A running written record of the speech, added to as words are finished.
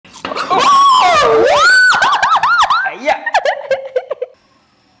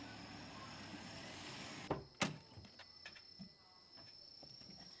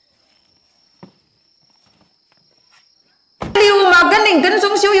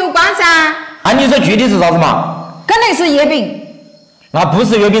噻。啊，你说具体是啥子嘛？肯定是月饼。那不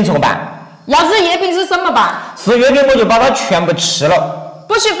是月饼怎么办？要是月饼是什么办？是月饼我就把它全部吃了。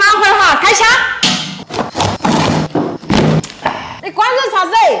不许反悔哈！开枪！你管人啥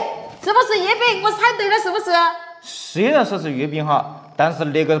子？是不是月饼？我猜对了，是不是？虽然说是月饼哈，但是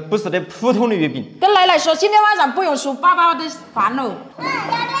那个不是那普通的月饼。跟奶奶说，今天晚上不用数爸爸的饭喽。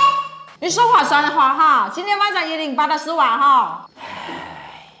你说话算话哈，今天晚上一定把它吃完哈。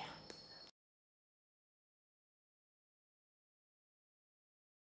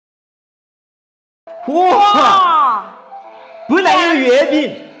哇！不但有月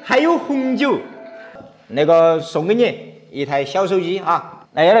饼，还有红酒。那个送给你一台小手机啊，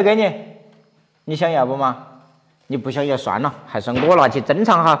来给你，你想要不嘛？你不想要算了，还是我拿去珍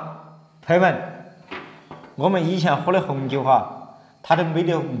藏哈。朋友们，我们以前喝的红酒哈，它都没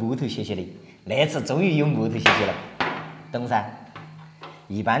得木头屑屑的，那次终于有木头屑屑了，懂噻？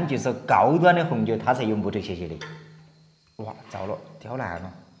一般就是高端的红酒，它才有木头屑屑的。哇，糟了，掉烂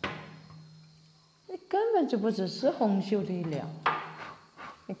了。你根本就不是红酒的料，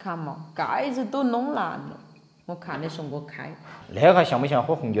你看嘛，盖子都弄烂了。我看你送我开，那还像不像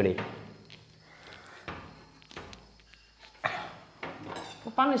喝红酒的？我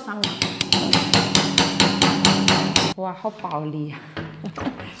帮你上了。哇，好暴力呀！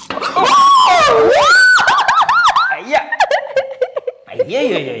哎呀，哎呀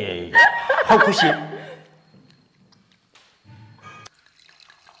呀呀呀，好可惜。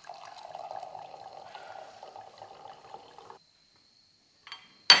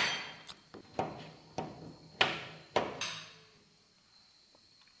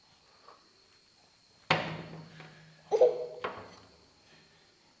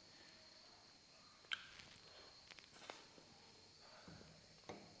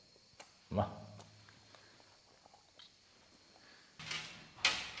嘛，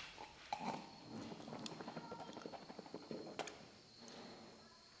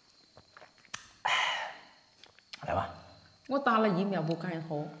来吧。我打了疫苗不敢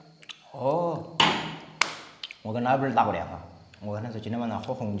喝。哦，我跟老板打过电话，我跟他说今天晚上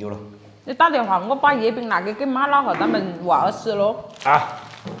喝红酒了。你打电话，我把月饼拿给妈老汉他们娃吃了。啊。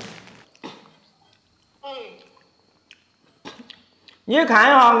你看一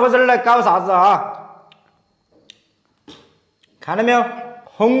下我这儿来搞啥子啊？看到没有？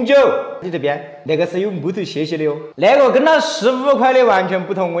红酒，你这边那个是有木头屑屑的哟，那个跟那15块的完全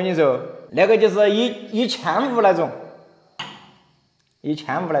不同。我跟你说，那个就是1500那种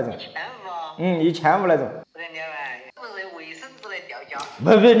，1500那种。1500那种。不是卫生纸来吊价。不，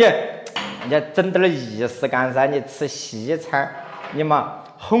人家整点仪式感噻，你吃西餐，你嘛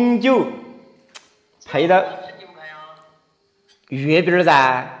红酒配到。月饼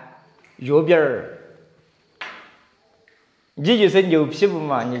噻，月饼儿，你就是牛皮不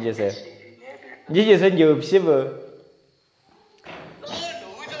嘛？你就是牛皮不？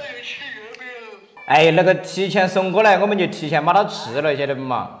哎，那个提前送过来，我们就提前把它吃了，晓得不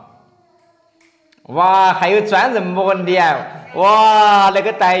嘛？哇，还有专人抹脸，哇，那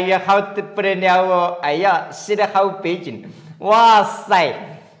个待遇好得不得了哦！哎呀，洗得好干净，哇塞！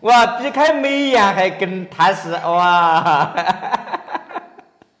哇，比开美颜还更踏实哇！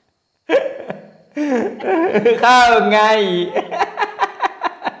好安逸。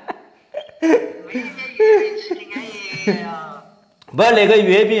不，那个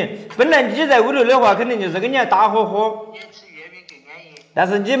月饼，本来你在屋头的话，肯定就是跟人家打火喝。吃月饼更安逸。但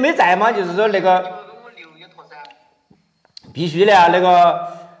是你没在嘛，就是说那个必须的啊，那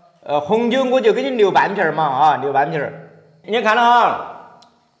个红酒我就给你留半瓶儿嘛啊，留半瓶儿。你看了哈，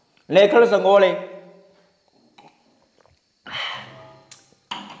那口是我的。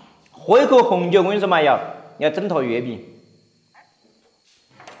喝一口红酒，我跟你说嘛，要整坨月饼。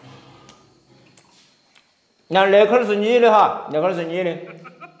那口是你的哈，那口是你的。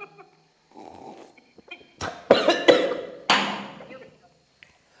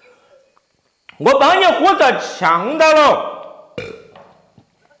我帮你喝着呛到了。